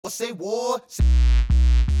say war.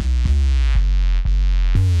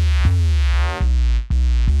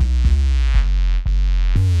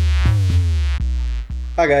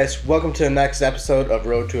 Hi guys, welcome to the next episode of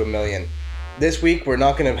Road to a Million. This week we're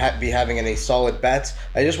not going to be having any solid bets.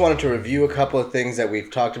 I just wanted to review a couple of things that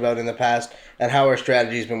we've talked about in the past and how our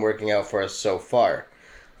strategy has been working out for us so far.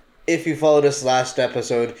 If you followed us last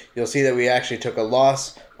episode, you'll see that we actually took a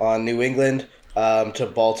loss on New England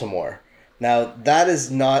to Baltimore. Now, that is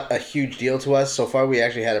not a huge deal to us. So far, we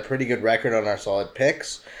actually had a pretty good record on our solid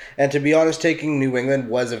picks. And to be honest, taking New England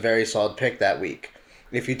was a very solid pick that week.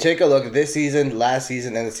 If you take a look at this season, last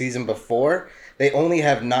season, and the season before, they only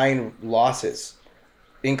have 9 losses,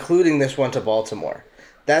 including this one to Baltimore.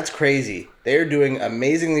 That's crazy. They're doing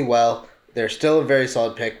amazingly well. They're still a very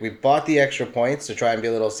solid pick. We bought the extra points to try and be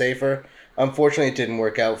a little safer. Unfortunately, it didn't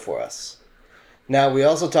work out for us. Now, we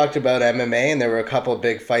also talked about MMA, and there were a couple of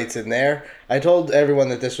big fights in there. I told everyone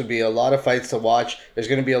that this would be a lot of fights to watch. There's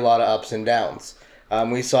going to be a lot of ups and downs.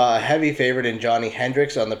 We saw a heavy favorite in Johnny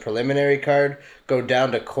Hendricks on the preliminary card go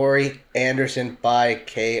down to Corey Anderson by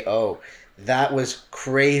KO. That was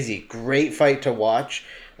crazy. Great fight to watch.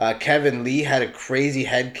 Kevin Lee had a crazy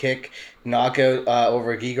head kick knockout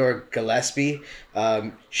over Igor Gillespie.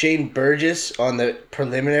 Shane Burgess on the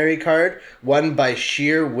preliminary card won by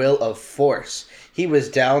sheer will of force. He was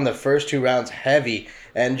down the first 2 rounds heavy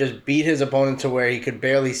and just beat his opponent to where he could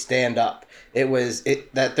barely stand up.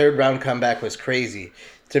 That third round comeback was crazy.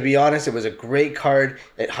 To be honest, it was a great card.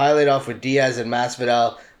 It highlighted off with Diaz and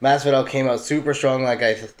Masvidal. Masvidal came out super strong like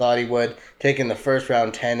I thought he would, taking the first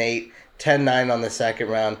round 10-8, 10-9 on the second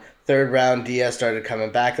round. Third round, Diaz started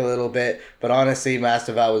coming back a little bit, but honestly,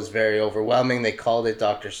 Masvidal was very overwhelming. They called it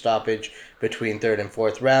doctor stoppage between third and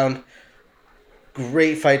fourth round.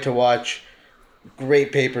 Great fight to watch.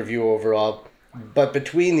 Great pay-per-view overall. But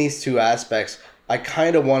between these two aspects, I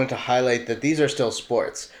kind of wanted to highlight that these are still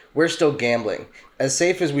sports. We're still gambling. As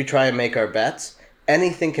safe as we try and make our bets,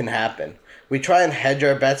 anything can happen. We try and hedge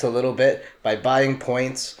our bets a little bit by buying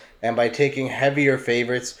points and by taking heavier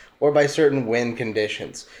favorites or by certain win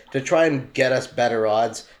conditions to try and get us better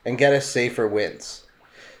odds and get us safer wins.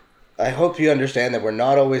 I hope you understand that we're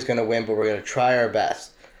not always going to win, but we're going to try our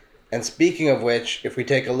best. And speaking of which, if we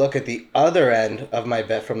take a look at the other end of my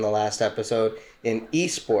bet from the last episode in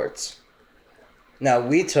esports, now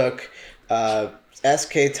we took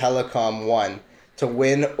SK Telecom 1 to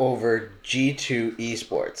win over G2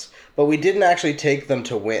 Esports, but we didn't actually take them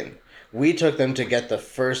to win. We took them to get the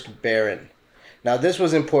first Baron. Now this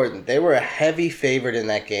was important. They were a heavy favorite in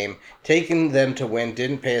that game. Taking them to win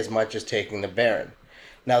didn't pay as much as taking the Baron.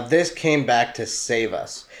 Now this came back to save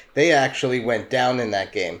us. They actually went down in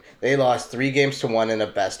that game. They lost 3-1 in a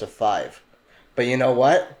best of 5. But you know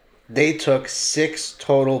what? They took 6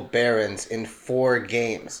 total Barons in 4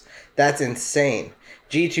 games. That's insane.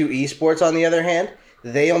 G2 Esports, on the other hand,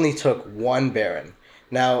 they only took 1 Baron.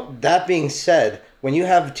 Now, that being said, when you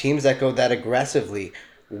have teams that go that aggressively,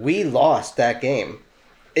 we lost that game.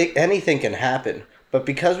 Anything can happen. But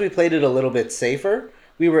because we played it a little bit safer,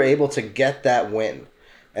 we were able to get that win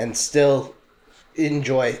and still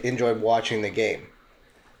enjoy watching the game.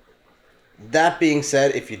 That being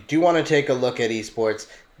said, if you do want to take a look at esports,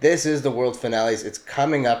 this is the World Finales. It's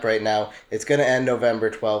coming up right now. It's going to end November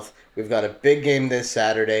 12th. We've got a big game this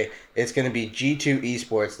Saturday. It's going to be G2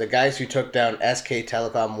 Esports, the guys who took down SK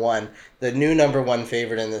Telecom 1, the new number 1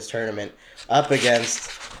 favorite in this tournament, up against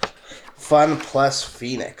Fun Plus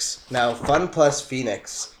Phoenix. Now, Fun Plus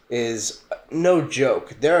Phoenix is no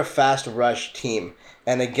joke. They're a fast rush team.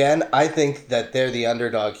 And again, I think that they're the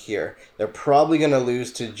underdog here. They're probably going to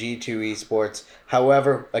lose to G2 Esports.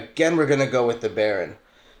 However, again, we're going to go with the Baron.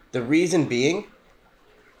 The reason being,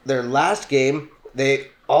 their last game, they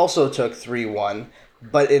also took 3-1,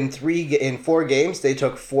 but in 4 games, they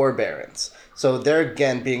took 4 Barons. So they're,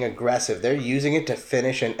 again, being aggressive. They're using it to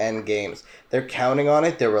finish and end games. They're counting on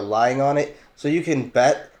it. They're relying on it. So you can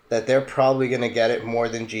bet that they're probably going to get it more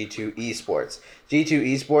than G2 Esports.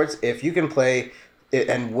 G2 Esports, if you can play it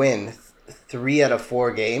and win 3 out of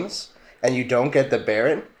 4 games and you don't get the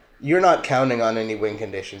Baron, you're not counting on any win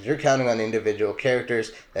conditions. You're counting on individual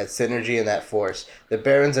characters, that synergy, and that force. The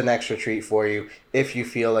Baron's an extra treat for you if you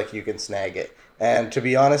feel like you can snag it. And to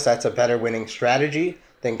be honest, that's a better winning strategy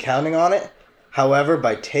than counting on it. However,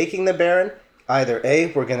 by taking the Baron, either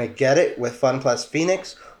A, we're going to get it with Fun Plus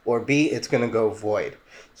Phoenix, or B, it's going to go void.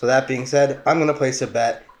 So that being said, I'm going to place a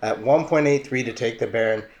bet at 1.83 to take the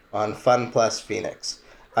Baron on Fun Plus Phoenix.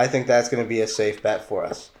 I think that's going to be a safe bet for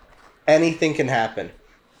us. Anything can happen.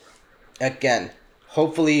 Again,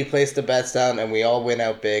 hopefully you place the bets down and we all win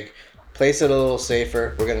out big. place it a little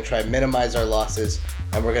safer. We're going to try to minimize our losses,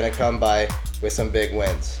 and we're going to come by with some big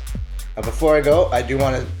wins. Now, before I go, I do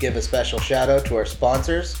want to give a special shout out to our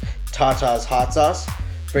sponsors, Tata's Hot Sauce.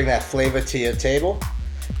 Bring that flavor to your table.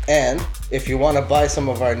 And if you want to buy some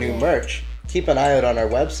of our new merch, keep an eye out on our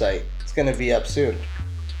website. It's going to be up soon.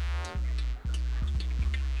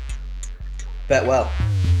 Bet well.